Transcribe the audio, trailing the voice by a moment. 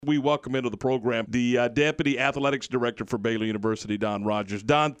we welcome into the program the Deputy Athletics Director for Baylor University, Don Rogers.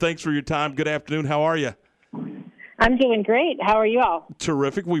 Don, thanks for your time. Good afternoon. How are you? I'm doing great. How are you all?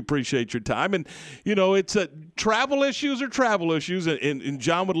 Terrific. We appreciate your time. And, it's travel issues, and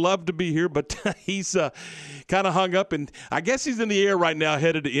John would love to be here, but he's kind of hung up, and I guess he's in the air right now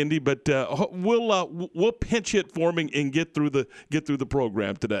headed to Indy, but we'll pinch hit for him and get through the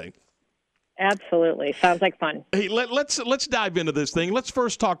program today. Absolutely. Sounds like fun. Hey, let's dive into this thing. Let's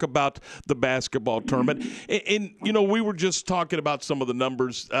first talk about the basketball tournament. And we were just talking about some of the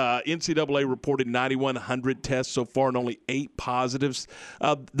numbers. NCAA reported 9,100 tests so far and only 8 positives.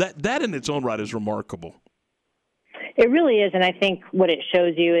 That in its own right is remarkable. It really is, and I think what it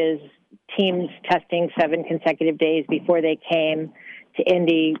shows you is teams testing 7 consecutive days before they came to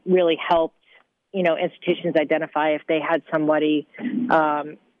Indy really helped, institutions identify if they had somebody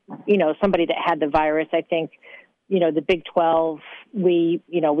somebody that had the virus. I think, the Big 12, we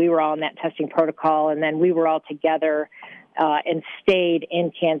were all in that testing protocol, and then we were all together and stayed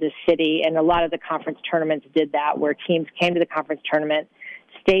in Kansas City. And a lot of the conference tournaments did that, where teams came to the conference tournament,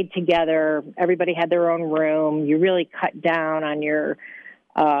 stayed together. Everybody had their own room. You really cut down on your,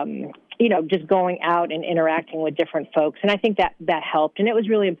 just going out and interacting with different folks. And I think that helped. And it was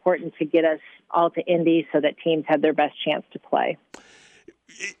really important to get us all to Indy so that teams had their best chance to play.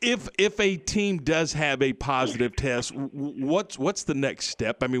 If a team does have a positive test, what's the next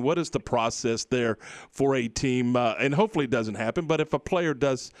step? I mean, what is the process there for a team? And hopefully it doesn't happen, but if a player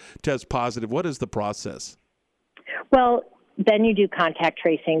does test positive, what is the process? Well, then you do contact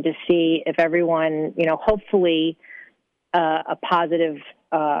tracing to see if everyone, hopefully a positive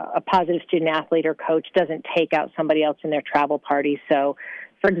student athlete or coach doesn't take out somebody else in their travel party. So,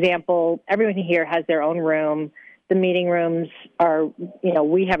 for example, everyone here has their own room. The meeting rooms are,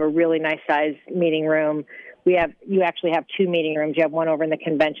 we have a really nice size meeting room. You actually have 2 meeting rooms. You have one over in the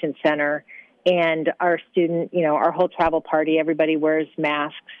convention center, and our our whole travel party, everybody wears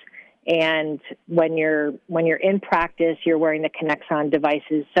masks. And when you're in practice, you're wearing the Connexon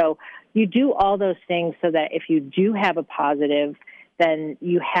devices. So you do all those things so that if you do have a positive, then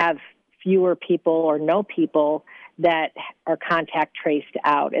you have fewer people or no people that are contact traced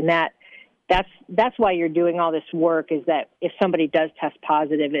out. And that's why you're doing all this work, is that if somebody does test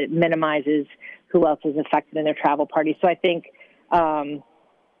positive, it minimizes who else is affected in their travel party. So I think I'm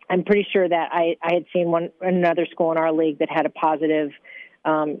pretty sure that I had seen another school in our league that had a positive,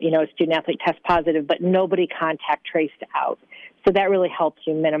 student athlete test positive, but nobody contact traced out. So that really helps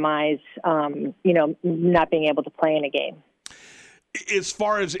you minimize, not being able to play in a game. As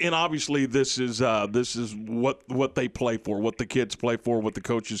far as, and obviously this is what they play for, what the kids play for, what the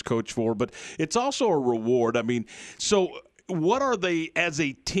coaches coach for, but it's also a reward. I mean, so what are they as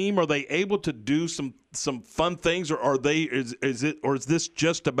a team? Are they able to do some fun things, or is this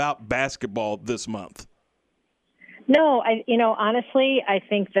just about basketball this month? No, honestly, I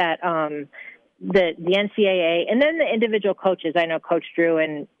think that the NCAA and then the individual coaches. I know Coach Drew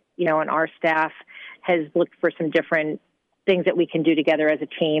and our staff has looked for some different things that we can do together as a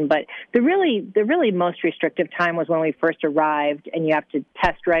team. But the really most restrictive time was when we first arrived, and you have to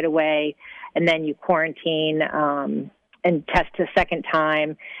test right away, and then you quarantine and test a second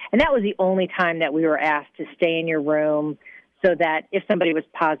time. And that was the only time that we were asked to stay in your room, so that if somebody was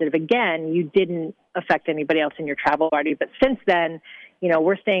positive again, you didn't affect anybody else in your travel party. But since then,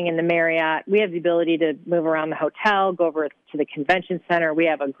 we're staying in the Marriott. We have the ability to move around the hotel, go over to the convention center. We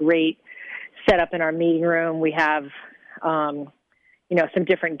have a great setup in our meeting room. We have some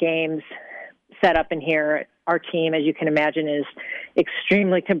different games set up in here. Our team, as you can imagine, is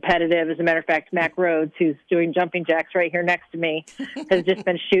extremely competitive. As a matter of fact, Mac Rhodes, who's doing jumping jacks right here next to me, has just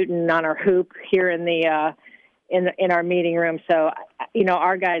been shooting on our hoop here in our meeting room. So,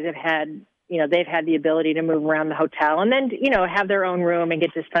 our guys have had, they've had the ability to move around the hotel and then, have their own room and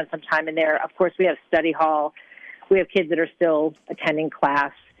get to spend some time in there. Of course, we have study hall. We have kids that are still attending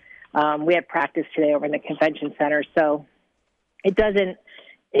class. We had practice today over in the convention center. So it doesn't,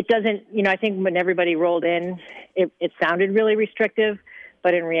 I think when everybody rolled in, it sounded really restrictive,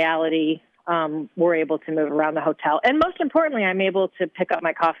 but in reality, we're able to move around the hotel. And most importantly, I'm able to pick up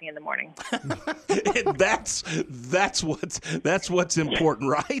my coffee in the morning. that's what's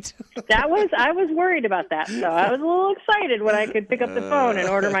important, right? I was worried about that. So I was a little excited when I could pick up the phone and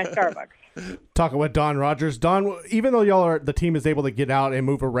order my Starbucks. Talking with Don Rogers. Don, even though the team is able to get out and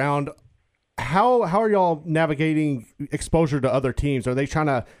move around, how are y'all navigating exposure to other teams? Are they trying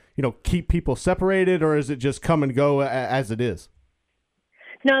to, keep people separated, or is it just come and go as it is?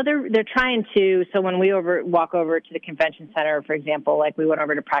 No, they're trying to. So when we walk over to the convention center, for example, like we went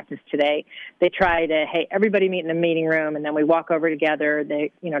over to practice today, they try to, hey, everybody meet in the meeting room, and then we walk over together.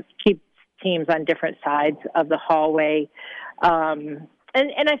 They, keep teams on different sides of the hallway, and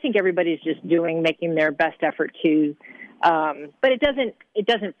I think everybody's just making their best effort to. But it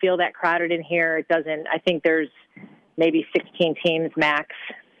doesn't feel that crowded in here. It doesn't. I think there's maybe 16 teams max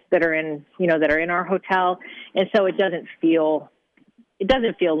that are in our hotel, and so it doesn't feel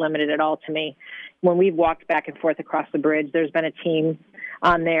limited at all to me. When we've walked back and forth across the bridge, there's been a team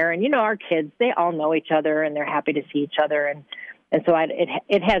on there, and our kids, they all know each other and they're happy to see each other, and so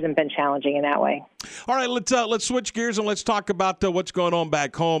it hasn't been challenging in that way. All right, let's switch gears and let's talk about what's going on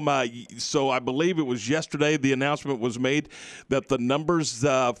back home. So I believe it was yesterday the announcement was made that the numbers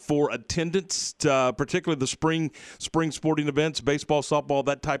for attendance, particularly the spring sporting events, baseball, softball,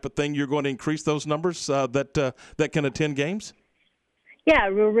 that type of thing, you're going to increase those numbers that can attend games. Yeah,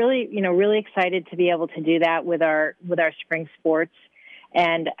 we're really excited to be able to do that with our spring sports.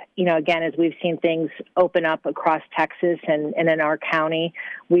 And, again, as we've seen things open up across Texas and in our county,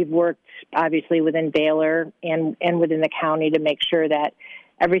 we've worked obviously within Baylor and within the county to make sure that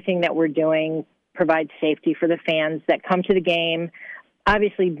everything that we're doing provides safety for the fans that come to the game.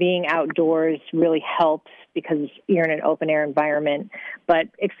 Obviously, being outdoors really helps because you're in an open-air environment. But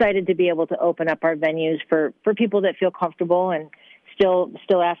excited to be able to open up our venues for people that feel comfortable, and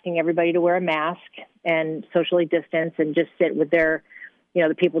still asking everybody to wear a mask and socially distance and just sit with their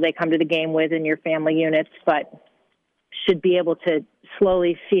the people they come to the game with in your family units, but should be able to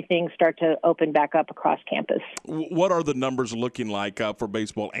slowly see things start to open back up across campus. What are the numbers looking like for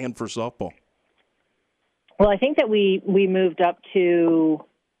baseball and for softball? Well, I think that we moved up to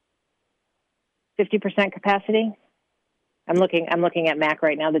 50% capacity. I'm looking at Mac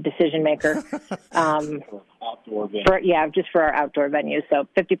right now, the decision maker. Outdoor venues. Just for our outdoor venues, so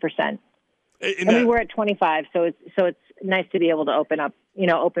 50%. And we were at 25, so it's nice to be able to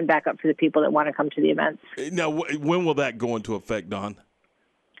open back up for the people that want to come to the events. Now, when will that go into effect, Don?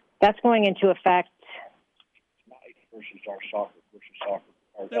 That's going into effect versus our soccer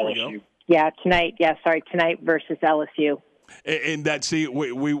our there we LSU. go. Yeah, tonight. Yeah, sorry, tonight versus LSU. And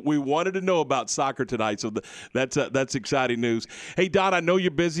we wanted to know about soccer tonight, so that's exciting news. Hey, Don, I know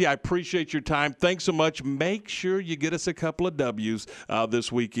you're busy. I appreciate your time. Thanks so much. Make sure you get us a couple of W's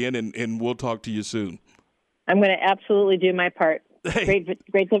this weekend, and we'll talk to you soon. I'm going to absolutely do my part. Hey.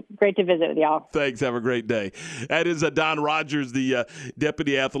 Great to visit with y'all. Thanks. Have a great day. That is Don Rogers, the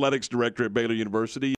Deputy Athletics Director at Baylor University.